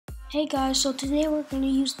Hey guys, so today we're going to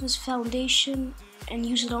use this foundation and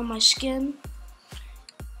use it on my skin.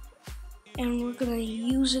 And we're going to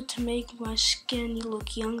use it to make my skin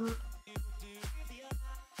look younger.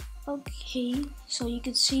 Okay, so you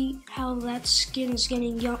can see how that skin is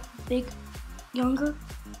getting younger.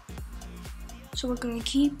 So we're going to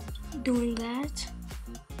keep doing that.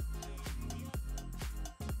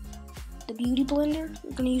 The beauty blender,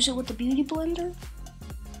 we're going to use it with the beauty blender.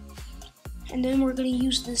 And then we're going to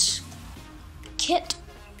use this kit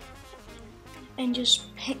and just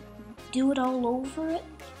do it all over it.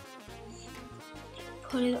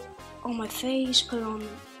 Put it on my face, put it on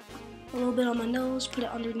a little bit on my nose, put it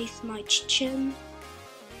underneath my chin,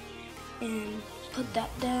 and put that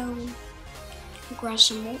down. Grab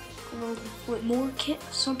some more, a little bit more kit,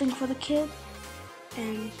 something for the kid,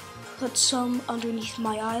 and put some underneath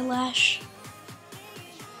my eyelash,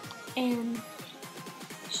 and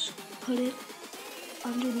put it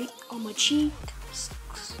underneath on my cheek,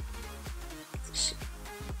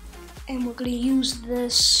 and we're gonna use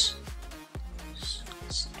this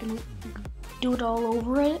and do it all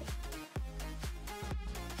over it,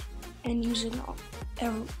 and use it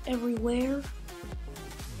everywhere,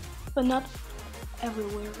 but not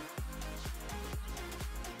everywhere.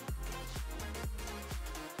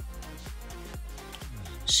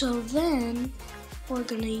 So then we're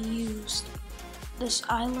gonna use this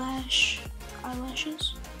eyelashes.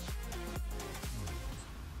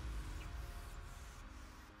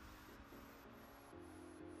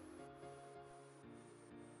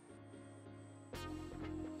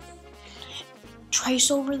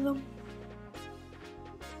 Trace over them.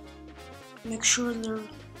 Make sure they're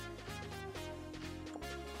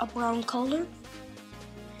a brown color.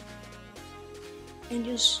 And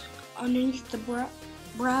just underneath the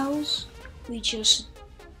brows, we just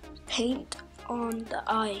paint on the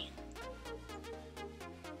eye.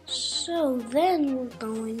 So then we're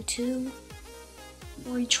going to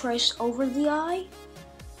retrace over the eye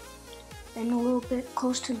and a little bit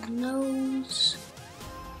close to the nose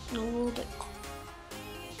and a little bit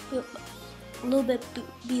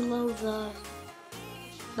below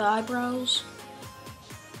the eyebrows.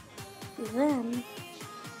 Then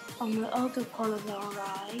on the other part of our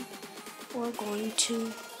eye, we're going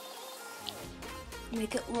to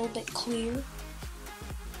make it a little bit clear.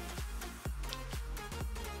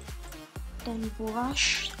 Then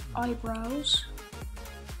brush eyebrows.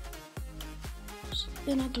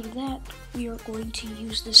 Then after that, we are going to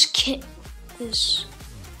use this kit, this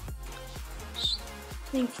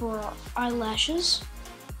thing for our eyelashes.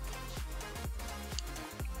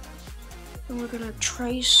 And we're gonna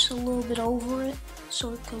trace a little bit over it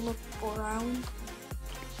so it can look round.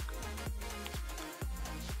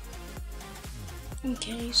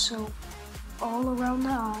 Okay, so all around the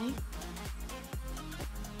eye.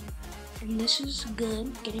 And this is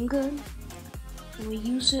good, getting good. And we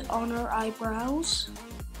use it on our eyebrows,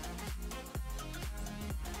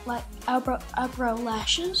 like eyebrow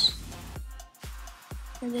lashes.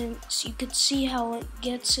 And then so you could see how it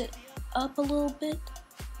gets it up a little bit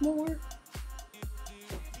more.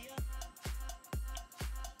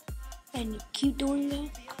 And you keep doing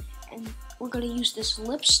that. And we're gonna use this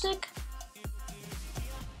lipstick.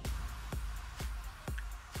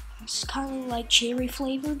 It's kind of like cherry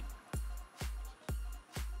flavored.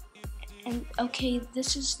 And okay,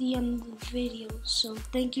 this is the end of the video. So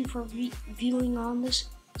thank you for viewing on this.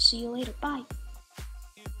 See you later. Bye.